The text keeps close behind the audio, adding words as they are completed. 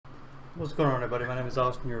What's going on, everybody? My name is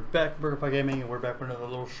Austin. You're back from BurgerFi Gaming, and we're back with another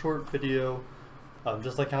little short video.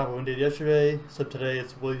 Just like how we did yesterday, so today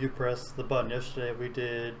it's will you press the button. Yesterday we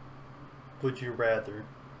did would you rather.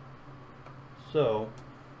 So,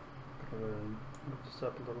 move this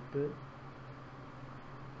up a little bit.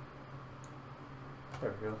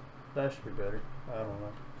 There we go. That should be better. I don't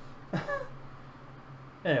know.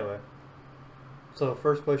 Anyway, so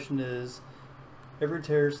first question is, every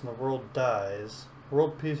terrorist in the world dies.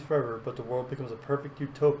 World peace forever, but the world becomes a perfect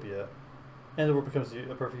utopia. And the world becomes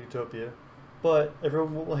a perfect utopia. But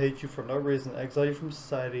everyone will hate you for no reason, exile you from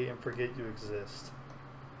society, and forget you exist.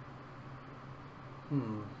 Go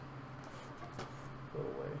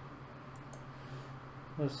away.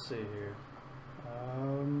 Let's see here.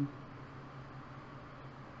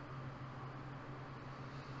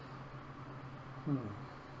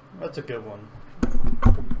 That's a good one.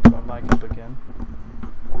 Put my mic up again.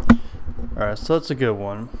 Alright, so that's a good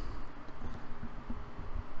one.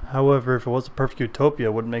 However, if it was a perfect utopia,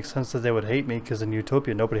 it wouldn't make sense that they would hate me, because in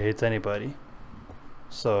utopia nobody hates anybody.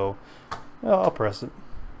 So, yeah, I'll press it.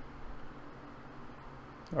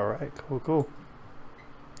 Alright, cool.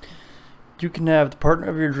 You can have the partner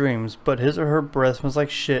of your dreams, but his or her breath smells like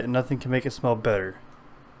shit and nothing can make it smell better.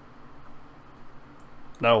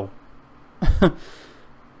 No.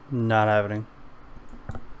 Not happening.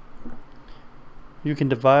 You can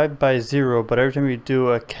divide by 0, but every time you do,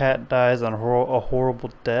 a cat dies on a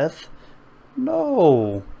horrible death?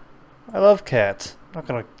 No! I love cats. I'm not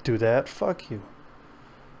gonna do that. Fuck you.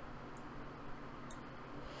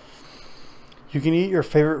 You can eat your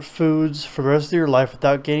favorite foods for the rest of your life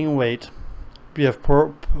without gaining weight. You have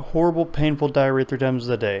horrible, painful diarrhea 3 times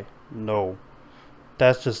a day. No.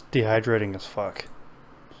 That's just dehydrating as fuck.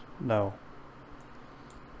 No.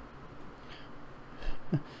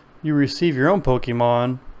 You receive your own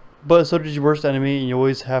Pokemon, but so does your worst enemy, and you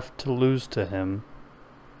always have to lose to him.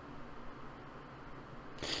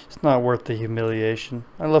 It's not worth the humiliation.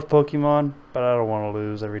 I love Pokemon, but I don't want to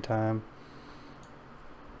lose every time.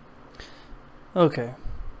 Okay.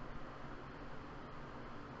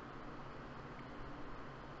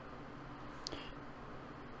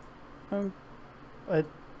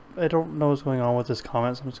 I don't know what's going on with this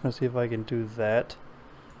comment, so I'm just going to see if I can do that.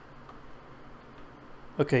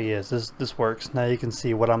 Okay, yes, this works. Now you can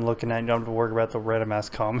see what I'm looking at. You don't have to worry about the random ass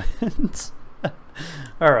comments.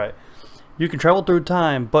 Alright. You can travel through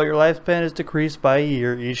time, but your lifespan is decreased by a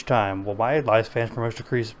year each time. Well, my lifespan is pretty much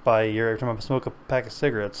decreased by a year every time I smoke a pack of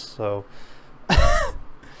cigarettes, so... Nah,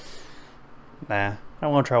 I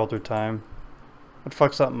don't want to travel through time. I'd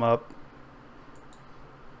fuck something up.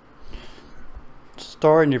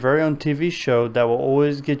 Star in your very own TV show that will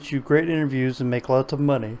always get you great interviews and make lots of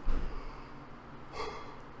money.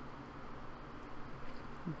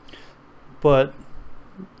 But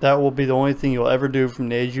that will be the only thing you'll ever do from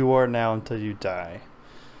the age you are now until you die.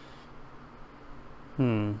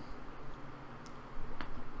 So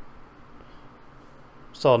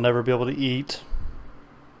I'll never be able to eat,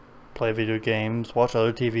 play video games, watch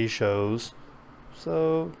other TV shows.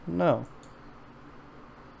 So, no.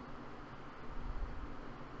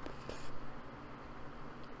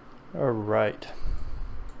 Alright.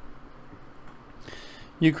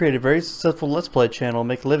 You create a very successful Let's Play channel,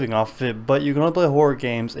 make a living off of it, but you can only play horror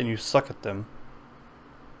games and you suck at them.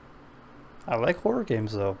 I like horror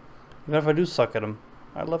games though. Even if I do suck at them.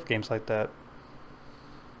 I love games like that.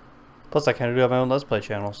 Plus I kinda do have my own Let's Play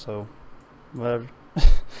channel, so whatever.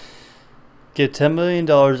 Get $10 million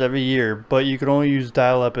every year, but you can only use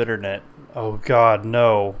dial-up internet. Oh god,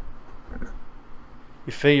 no.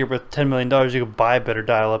 You figure with $10 million you could buy better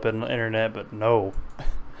dial-up internet, but no.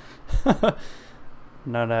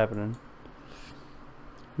 Not happening.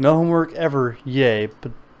 No homework ever, yay,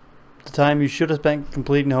 but the time you should have spent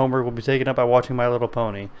completing homework will be taken up by watching My Little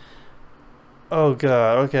Pony. Oh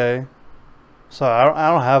god, okay. So I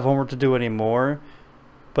don't have homework to do anymore,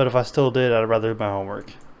 but if I still did, I'd rather do my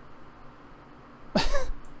homework.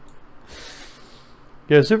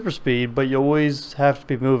 You have super speed, but you always have to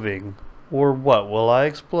be moving. Or what, will I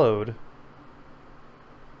explode?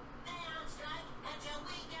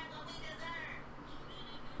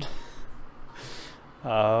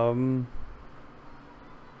 I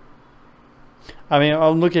mean,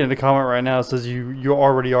 I'm looking at the comment right now. It says you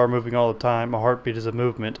already are moving all the time. A heartbeat is a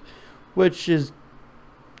movement, which is,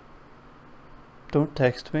 don't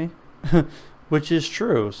text me, which is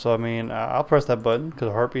true. So I mean, I'll press that button because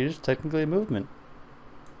a heartbeat is technically a movement.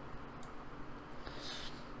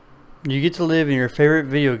 You get to live in your favorite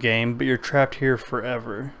video game, but you're trapped here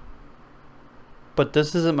forever. But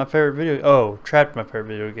this isn't my favorite video. Oh, trapped in my favorite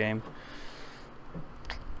video game.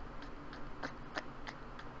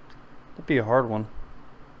 That'd be a hard one.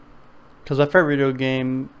 Because my favorite video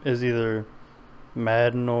game is either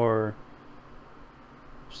Madden or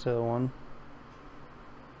still one.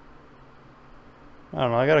 I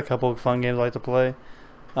don't know. I got a couple of fun games I like to play.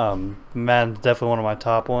 Madden's definitely one of my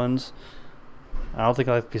top ones. I don't think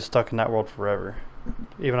I'd like to be stuck in that world forever.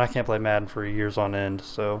 Even I can't play Madden for years on end,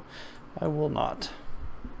 so I will not.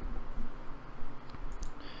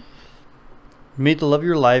 Meet the love of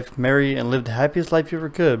your life, marry, and live the happiest life you ever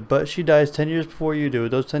could, but she dies 10 years before you do.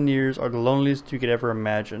 Those 10 years are the loneliest you could ever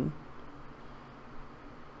imagine.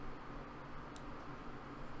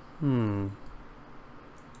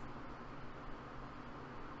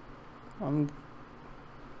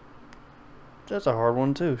 That's a hard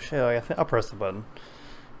one too. Shit, I think I'll press the button.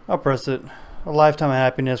 I'll press it. A lifetime of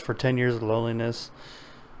happiness for 10 years of loneliness.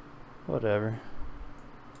 Whatever.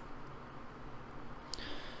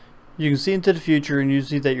 You can see into the future and you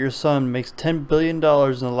see that your son makes $10 billion in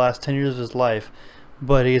the last 10 years of his life,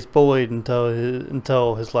 but he gets bullied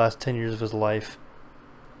until his last 10 years of his life.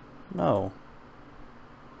 No.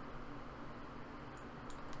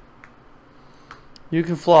 You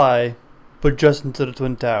can fly, but just into the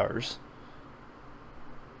Twin Towers.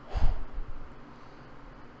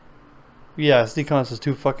 Yeah, SD Cons is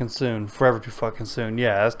too fucking soon. Forever too fucking soon.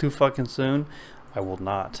 Yeah, that's too fucking soon. I will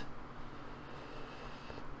not.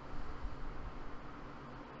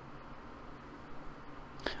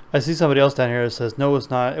 I see somebody else down here that says, no, it's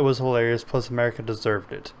not. It was hilarious, plus America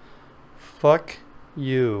deserved it. Fuck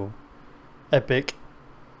you. Epic.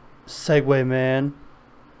 Segway man.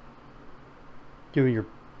 Doing your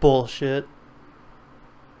bullshit.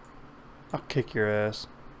 I'll kick your ass.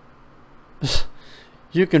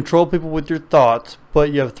 You control people with your thoughts,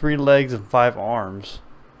 but you have 3 legs and 5 arms.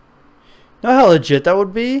 You know how legit that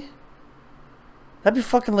would be? That'd be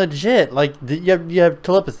fucking legit. Like, you have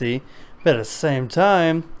telepathy, but at the same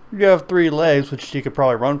time, you have 3 legs, which you could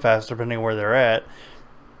probably run faster depending on where they're at.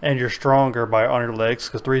 And you're stronger on your legs,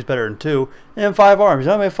 because 3 is better than 2. And 5 arms. You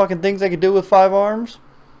know how many fucking things I could do with 5 arms?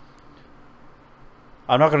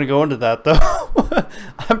 I'm not going to go into that, though.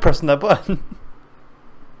 I'm pressing that button.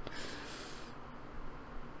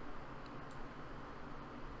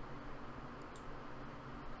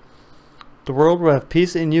 The world will have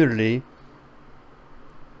peace and unity,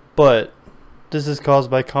 but this is caused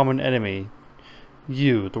by a common enemy.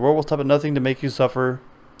 You. The world will stop at nothing to make you suffer.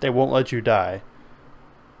 They won't let you die.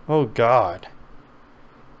 Oh God.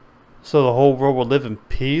 So the whole world will live in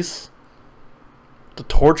peace? To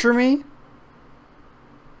torture me?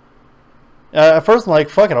 At first I'm like,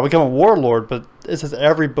 fuck it, I'll become a warlord, but it says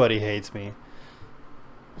everybody hates me.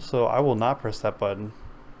 So I will not press that button.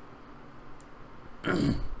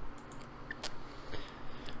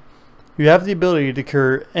 You have the ability to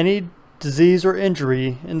cure any disease or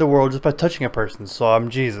injury in the world just by touching a person. So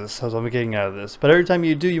I'm Jesus. That's what I'm getting out of this. But every time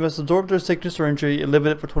you do, you must absorb their sickness or injury and live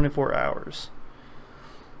in it for 24 hours.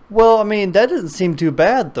 Well, I mean, that doesn't seem too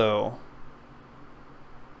bad, though.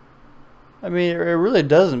 I mean, it really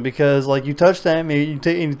doesn't, because, like, you touch them and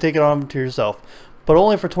you take it on to yourself. But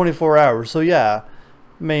only for 24 hours. So, yeah.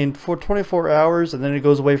 I mean, for 24 hours and then it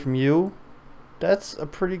goes away from you. That's a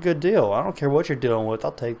pretty good deal. I don't care what you're dealing with.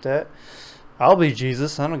 I'll take that. I'll be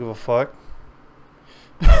Jesus. I don't give a fuck.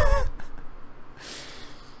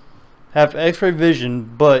 Have X-ray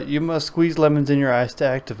vision, but you must squeeze lemons in your eyes to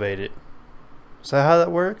activate it. Is that how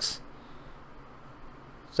that works?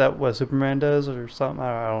 Is that what Superman does or something?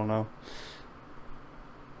 I don't know.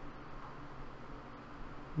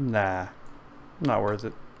 Nah. Not worth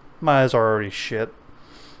it. My eyes are already shit.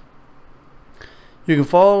 You can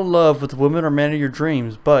fall in love with the woman or man of your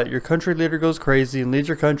dreams, but your country leader goes crazy and leads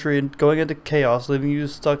your country and going into chaos, leaving you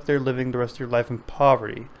stuck there living the rest of your life in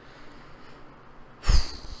poverty.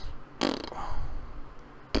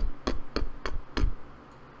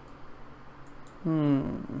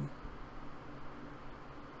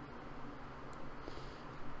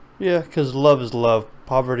 Yeah, because love is love,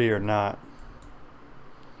 poverty or not.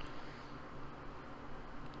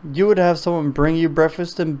 You would have someone bring you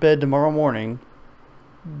breakfast in bed tomorrow morning,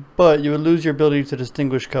 but you would lose your ability to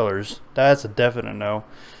distinguish colors. That's a definite no.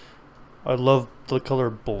 I love the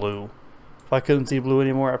color blue. If I couldn't see blue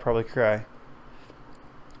anymore, I'd probably cry.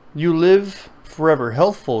 You live forever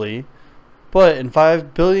healthfully, but in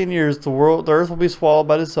 5 billion years, the Earth will be swallowed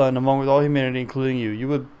by the sun, along with all humanity, including you. You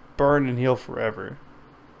would burn and heal forever.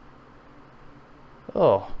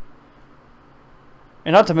 Oh.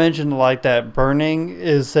 And not to mention, like, that burning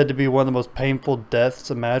is said to be one of the most painful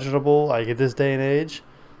deaths imaginable, like, at this day and age.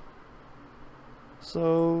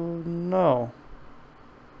 So, no.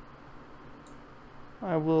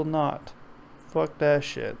 I will not. Fuck that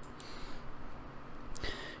shit.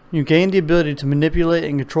 You gain the ability to manipulate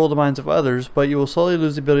and control the minds of others, but you will slowly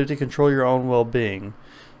lose the ability to control your own well-being.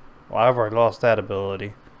 Well, I've already lost that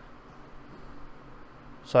ability.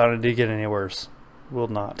 So I don't need to get any worse. Will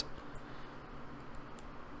not.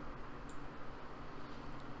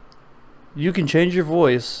 You can change your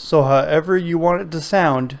voice so however you want it to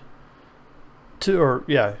sound to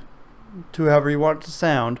however you want it to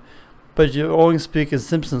sound, but you only speak in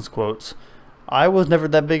Simpsons quotes. I was never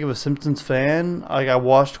that big of a Simpsons fan. Like, I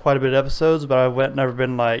watched quite a bit of episodes, but I've never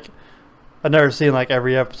been like, I've never seen like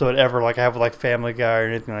every episode ever like I have like Family Guy or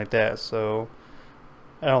anything like that. So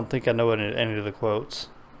I don't think I know any of the quotes.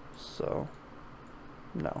 So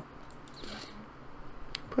no.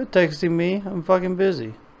 Quit texting me. I'm fucking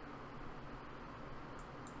busy.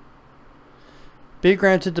 Be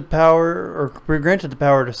granted the power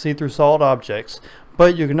to see through solid objects,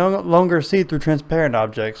 but you can no longer see through transparent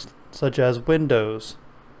objects, such as windows.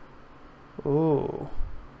 Ooh.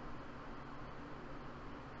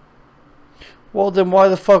 Well, then why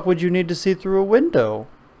the fuck would you need to see through a window?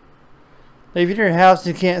 Like, if you're in your house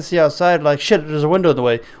and you can't see outside, like, shit, there's a window in the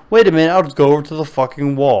way. Wait a minute, I'll just go over to the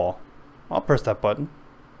fucking wall. I'll press that button.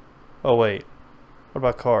 Oh, wait. What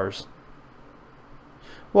about cars?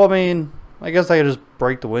 Well, I mean, I guess I could just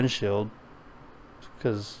break the windshield.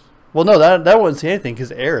 Because, well, no, that wouldn't see anything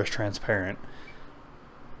because air is transparent.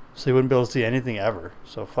 So you wouldn't be able to see anything ever.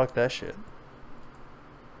 So fuck that shit.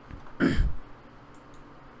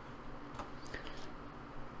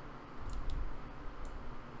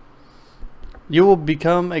 You will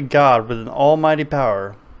become a god with an almighty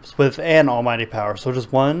power. So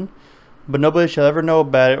just one, but nobody shall ever know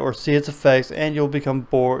about it or see its effects, and you'll become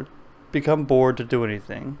bored to do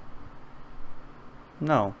anything.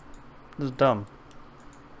 No. This is dumb.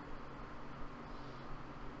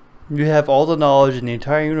 You have all the knowledge in the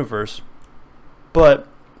entire universe, but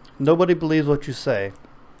nobody believes what you say.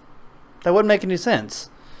 That wouldn't make any sense.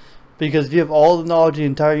 Because if you have all the knowledge in the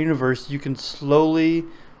entire universe, you can slowly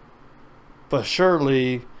but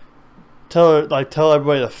surely tell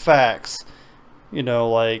everybody the facts. You know,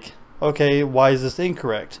 like, okay, why is this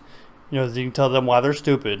incorrect? You know, you can tell them why they're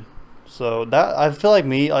stupid. So that, I feel like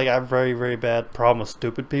I have very, very bad problem with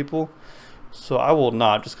stupid people. So I will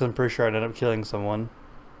not, just because I'm pretty sure I'd end up killing someone.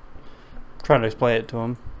 I'm trying to explain it to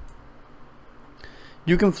them.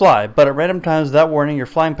 You can fly, but at random times without warning, your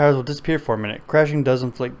flying powers will disappear for a minute. Crashing does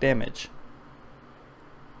inflict damage.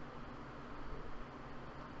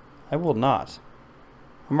 I will not.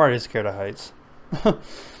 I'm already scared of heights.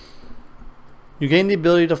 You gain the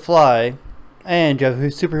ability to fly, and you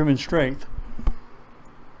have superhuman strength.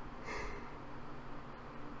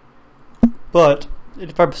 But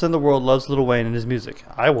 85% of the world loves Lil Wayne and his music.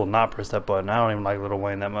 I will not press that button. I don't even like Lil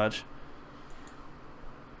Wayne that much.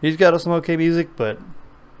 He's got some okay music, but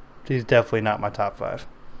he's definitely not my top 5.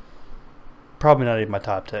 Probably not even my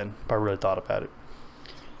top 10, if I really thought about it.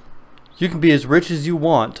 You can be as rich as you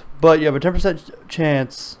want, but you have a 10%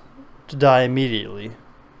 chance to die immediately.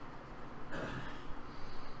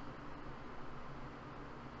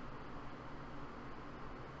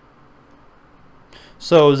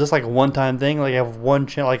 So is this like a one-time thing? Like I have one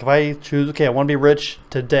chance. Like if I choose, okay, I want to be rich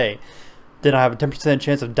today, then I have a 10%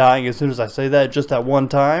 chance of dying as soon as I say that, just at one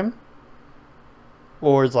time?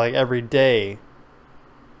 Or it's like every day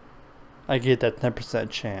I get that 10%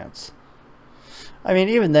 chance? I mean,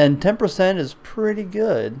 even then, 10% is pretty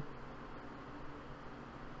good.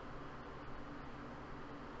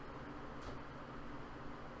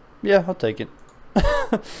 Yeah, I'll take it.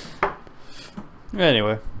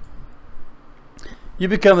 Anyway. You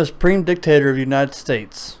become a supreme dictator of the United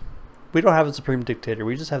States. We don't have a supreme dictator,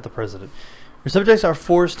 we just have the president. Your subjects are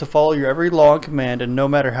forced to follow your every law and command, and no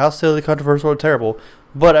matter how silly, controversial, or terrible,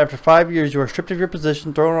 but after 5 years you are stripped of your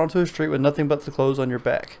position, thrown onto a street with nothing but the clothes on your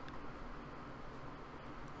back.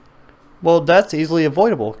 Well, that's easily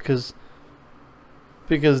avoidable, because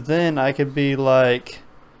then I could be like,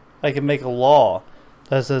 I can make a law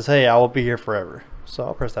that says, hey, I will be here forever. So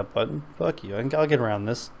I'll press that button. Fuck you, I'll get around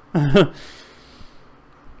this.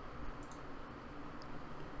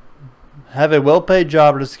 Have a well-paid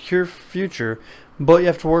job and a secure future, but you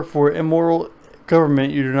have to work for an immoral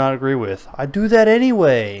government you do not agree with. I do that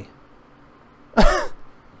anyway. I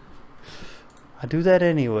do that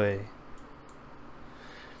anyway.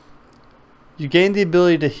 You gain the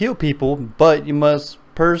ability to heal people, but you must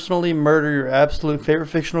personally murder your absolute favorite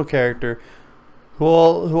fictional character, who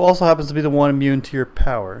also happens to be the one immune to your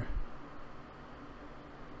power.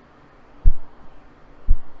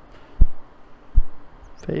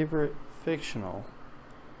 Favorite fictional.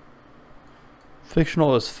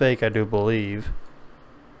 Fictional is fake, I do believe.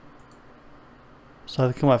 So I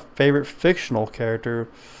become my favorite fictional character.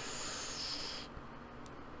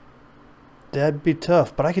 That'd be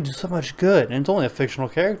tough, but I could do so much good, and it's only a fictional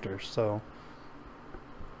character, so.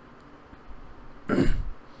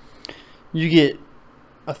 You get,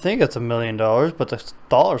 I think it's $1 million, but the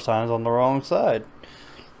dollar sign's on the wrong side.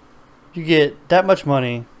 You get that much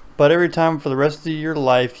money, but every time for the rest of your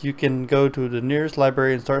life, you can go to the nearest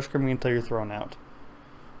library and start screaming until you're thrown out.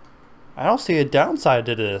 I don't see a downside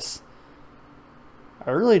to this. I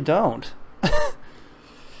really don't.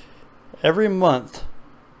 Every month.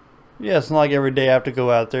 Yeah, it's not like every day I have to go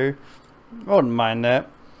out there. I wouldn't mind that.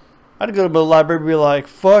 I'd go to the library and be like,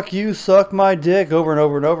 fuck you, suck my dick, over and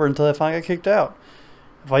over and over until I finally get kicked out.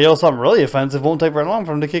 If I yell something really offensive, it won't take very long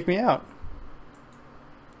for them to kick me out.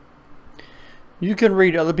 You can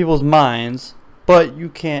read other people's minds, but you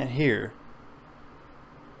can't hear.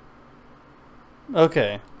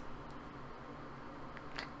 Okay.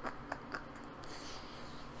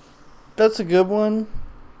 That's a good one,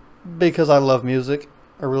 because I love music.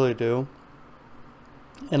 I really do.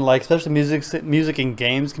 And like, especially music in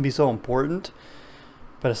games can be so important.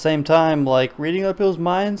 But at the same time, like, reading other people's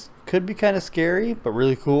minds could be kind of scary, but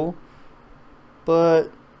really cool.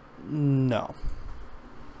 But no.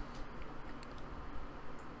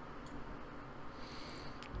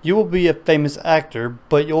 You will be a famous actor,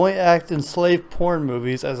 but you only act in slave porn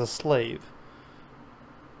movies as a slave.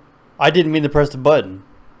 I didn't mean to press the button.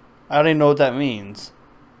 I don't even know what that means.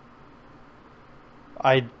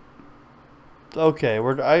 Okay,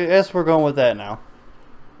 I guess we're going with that now.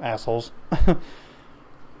 Assholes.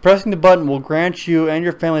 Pressing the button will grant you and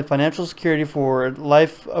your family financial security for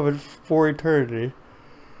for eternity.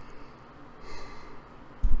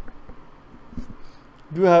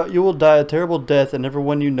 You will die a terrible death, and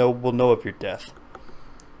everyone you know will know of your death.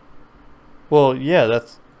 Well, yeah,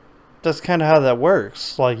 that's kind of how that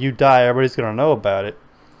works. Like, you die, everybody's gonna know about it.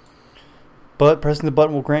 But pressing the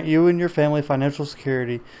button will grant you and your family financial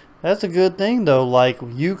security. That's a good thing, though. Like,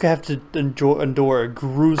 you have to endure a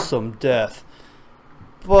gruesome death,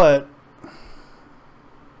 but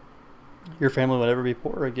your family will never be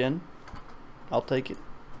poor again. I'll take it.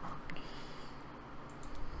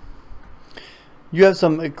 You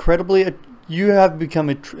have become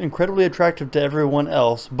incredibly attractive to everyone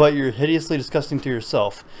else, but you're hideously disgusting to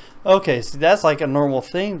yourself. Okay, see, that's like a normal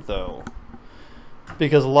thing, though,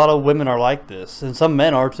 because a lot of women are like this, and some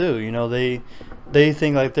men are too. You know, they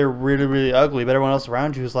think like they're really, really ugly, but everyone else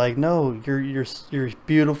around you is like, no, you're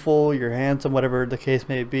beautiful, you're handsome, whatever the case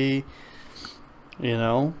may be. You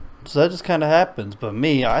know, so that just kind of happens. But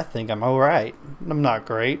me, I think I'm alright. I'm not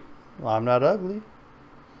great. Well, I'm not ugly.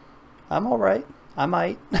 I'm alright. I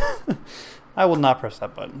might. I will not press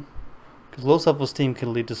that button, because low self-esteem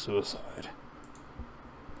can lead to suicide.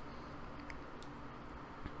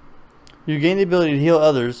 You gain the ability to heal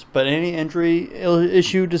others, but any injury,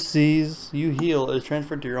 issue, disease you heal is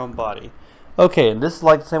transferred to your own body. Okay, and this is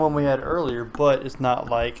like the same one we had earlier, but it's not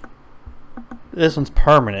like... This one's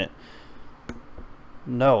permanent.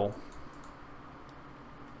 No.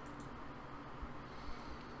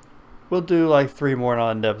 We'll do like 3 more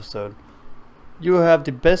on the episode. You will have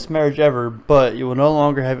the best marriage ever, but you will no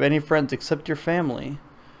longer have any friends except your family.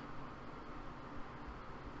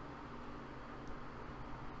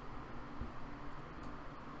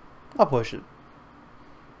 I'll push it.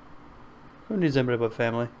 Who needs anybody but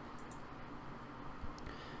family?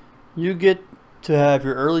 You get to have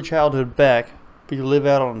your early childhood back, but you live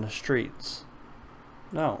out on the streets.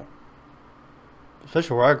 No.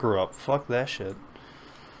 Especially where I grew up. Fuck that shit.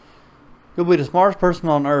 You'll be the smartest person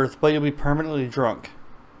on earth, but you'll be permanently drunk.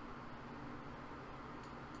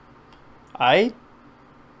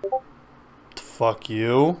 Fuck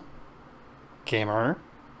you, gamer.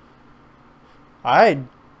 I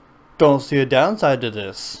don't see a downside to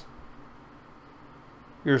this.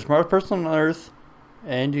 You're the smartest person on earth,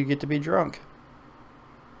 and you get to be drunk.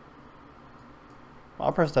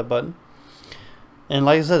 I'll press that button. And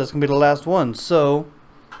like I said, that's going to be the last one. So,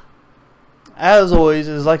 as always,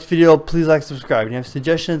 if you like the video, please like, subscribe. If you have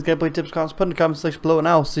suggestions, gameplay tips, comments, put in the comment section below, and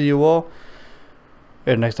I will see you all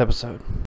in the next episode.